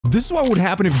This is what would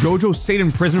happen if Gojo stayed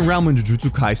in prison realm in Jujutsu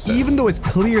Kaisen. Even though it's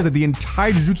clear that the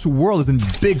entire Jujutsu world is in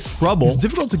big trouble, it's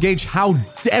difficult to gauge how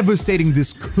devastating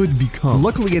this could become.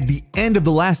 Luckily, at the end of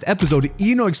the last episode,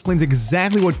 Ino explains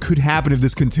exactly what could happen if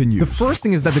this continues. The first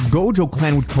thing is that the Gojo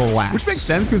clan would collapse, which makes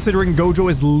sense considering Gojo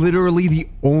is literally the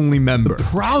only member. The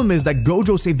problem is that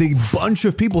Gojo saved a bunch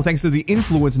of people thanks to the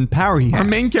influence and power he has. Our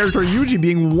main character Yuji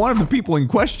being one of the people in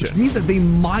question, which means that they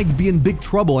might be in big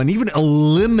trouble and even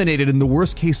eliminated in the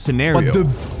worst case scenario. But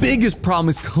the biggest problem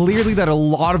is clearly that a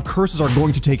lot of curses are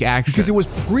going to take action because it was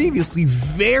previously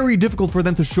very difficult for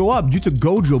them to show up due to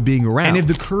Gojo being around. And if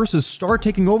the curses start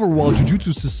taking over while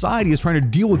Jujutsu society is trying to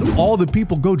deal with all the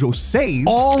people Gojo saved,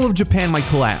 all of Japan might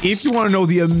collapse. If you want to know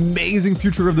the amazing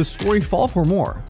future of this story, follow for more.